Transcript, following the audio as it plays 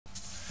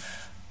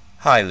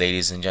Hi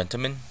ladies and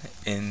gentlemen,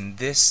 in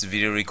this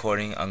video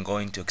recording I'm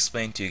going to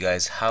explain to you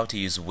guys how to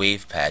use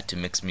WavePad to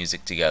mix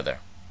music together.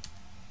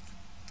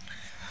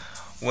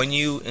 When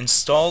you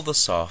install the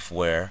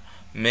software,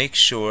 make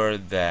sure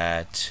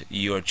that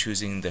you are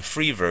choosing the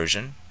free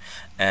version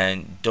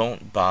and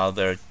don't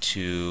bother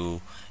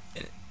to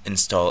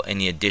install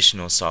any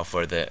additional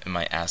software that it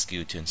might ask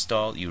you to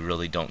install. You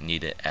really don't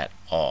need it at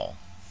all.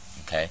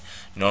 Okay?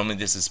 Normally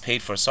this is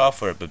paid for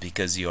software, but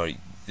because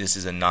this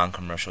is a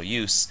non-commercial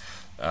use,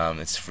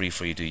 it's free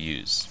for you to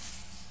use.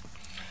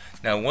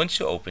 Now once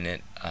you open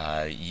it,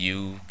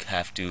 you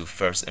have to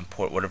first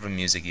import whatever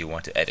music you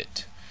want to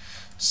edit.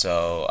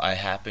 So I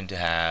happen to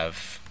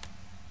have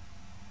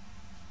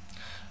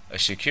a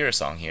Shakira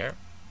song here.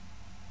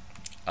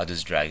 I'll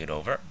just drag it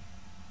over.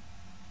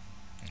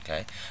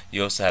 Okay.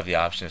 You also have the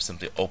option of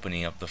simply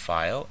opening up the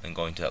file and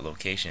going to that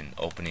location,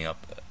 opening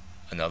up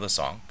another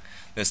song.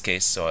 In this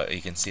case, so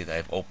you can see that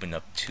I've opened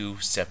up two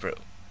separate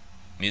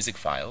music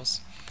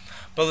files.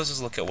 But let's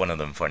just look at one of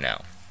them for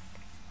now.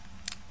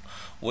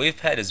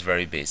 WavePad is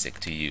very basic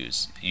to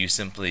use. You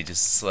simply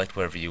just select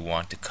whatever you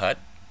want to cut,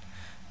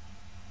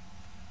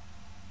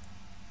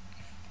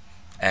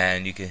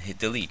 and you can hit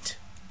delete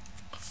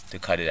to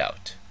cut it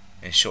out.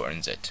 It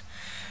shortens it.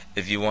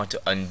 If you want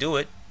to undo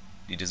it,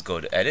 you just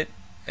go to edit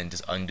and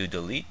just undo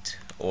delete,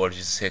 or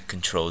just hit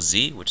Control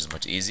Z, which is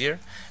much easier,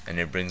 and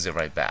it brings it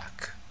right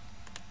back.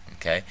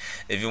 Okay.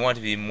 If you want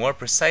to be more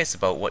precise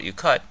about what you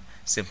cut,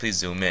 simply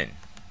zoom in.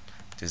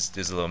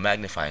 There's a little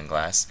magnifying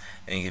glass,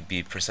 and you can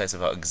be precise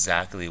about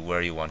exactly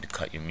where you want to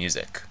cut your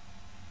music.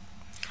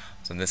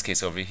 So in this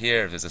case over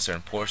here, if there's a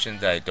certain portion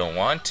that I don't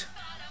want,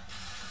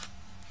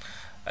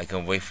 I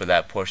can wait for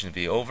that portion to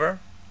be over.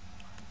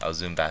 I'll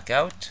zoom back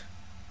out,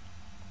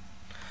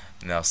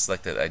 and I'll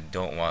select that I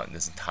don't want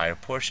this entire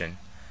portion,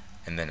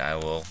 and then I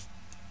will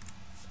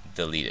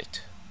delete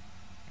it.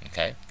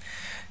 Okay.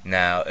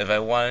 Now if I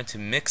wanted to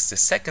mix the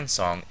second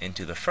song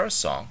into the first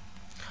song,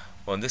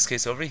 well, in this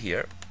case over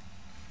here,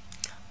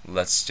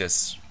 let's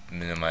just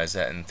minimize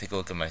that and take a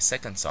look at my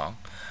second song.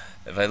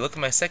 If I look at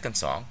my second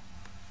song,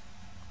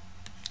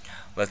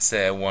 let's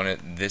say I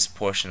wanted this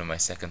portion of my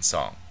second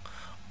song.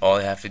 All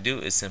I have to do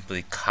is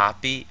simply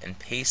copy and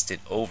paste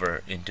it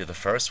over into the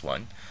first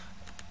one.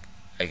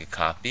 I could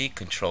copy,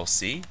 Control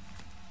C.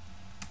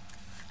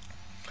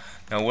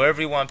 Now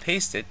wherever you want to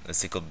paste it,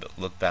 let's take a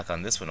look back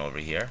on this one over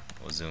here.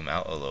 We'll zoom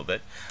out a little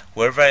bit.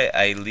 Wherever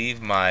I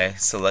leave my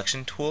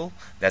selection tool,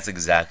 that's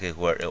exactly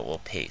where it will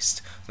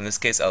paste. So in this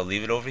case, I'll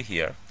leave it over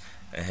here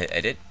and hit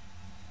edit,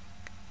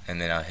 and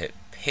then I'll hit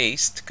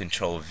paste,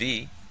 Control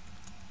V,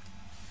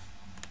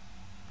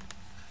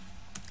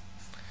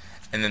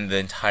 and then the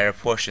entire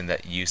portion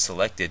that you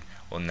selected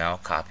will now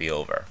copy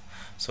over.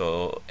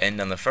 So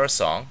end on the first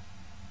song.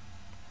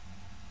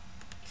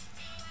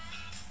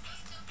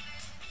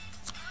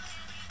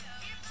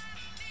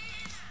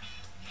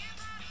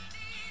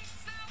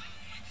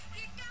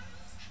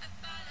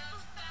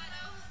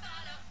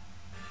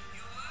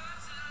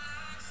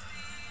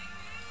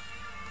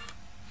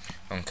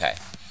 Okay.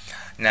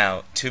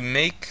 Now to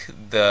make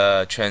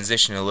the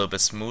transition a little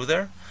bit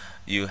smoother,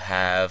 you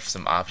have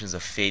some options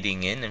of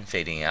fading in and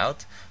fading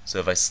out. So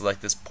if I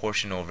select this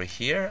portion over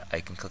here, I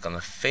can click on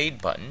the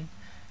fade button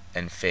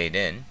and fade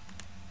in.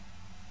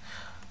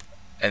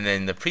 And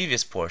then the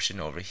previous portion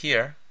over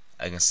here,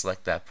 I can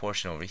select that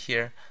portion over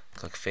here,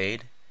 click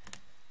fade,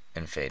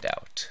 and fade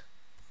out.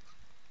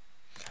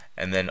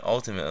 And then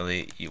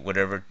ultimately,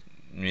 whatever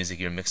music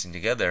you're mixing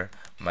together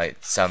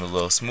might sound a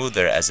little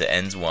smoother as it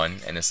ends one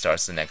and it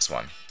starts the next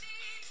one.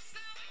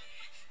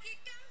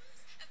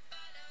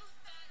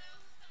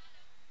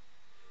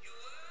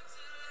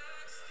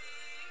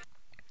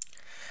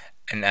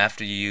 And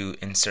after you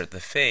insert the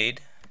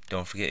fade,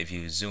 don't forget, if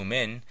you zoom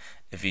in,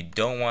 if you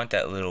don't want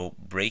that little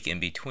break in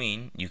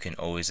between, you can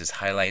always just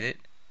highlight it.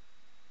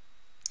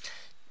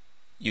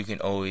 You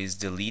can always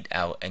delete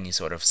out any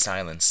sort of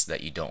silence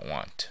that you don't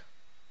want.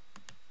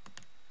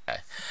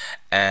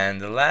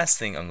 And the last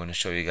thing I'm going to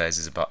show you guys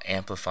is about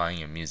amplifying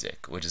your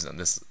music, which is on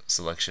this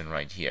selection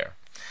right here.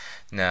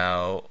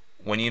 Now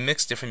when you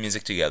mix different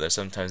music together,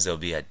 sometimes they'll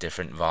be at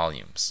different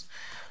volumes.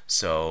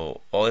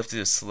 So all you have to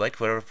do is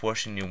select whatever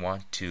portion you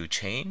want to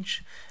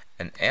change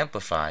and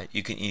amplify.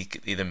 You can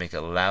either make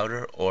it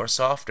louder or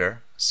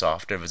softer.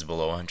 Softer if it's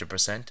below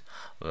 100%,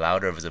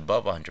 louder if it's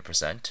above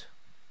 100%.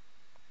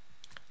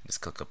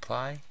 Just click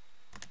apply,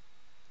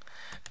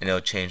 and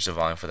it'll change the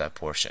volume for that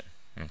portion.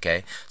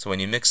 Okay, so when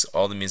you mix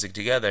all the music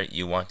together,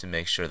 you want to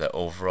make sure that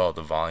overall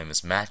the volume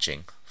is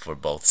matching for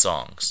both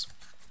songs.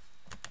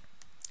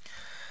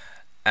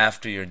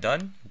 After you're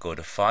done, go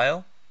to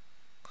File,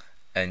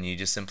 and you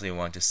just simply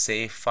want to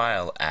save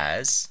file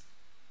as.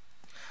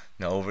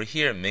 Now over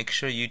here, make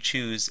sure you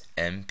choose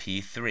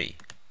MP3.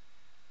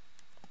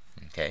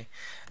 Okay,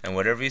 and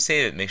whatever you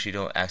save it, make sure you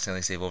don't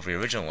accidentally save over your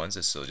original ones.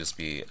 This will just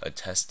be a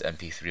test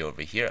MP3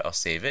 over here. I'll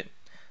save it.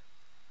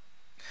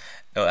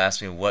 It'll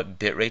ask me what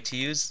bitrate to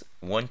use.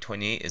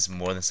 128 is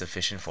more than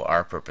sufficient for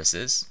our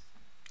purposes.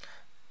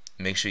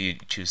 Make sure you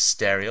choose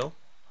stereo.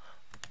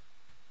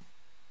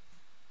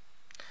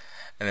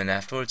 and then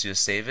afterwards you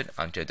just save it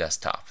onto your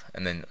desktop,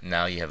 and then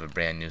now you have a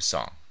brand new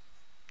song.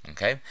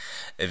 Okay,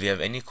 if you have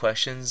any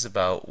questions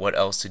about what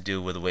else to do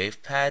with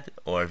WavePad,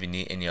 or if you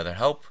need any other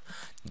help,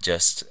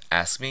 just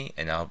ask me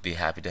and I'll be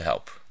happy to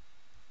help.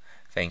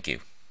 Thank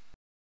you.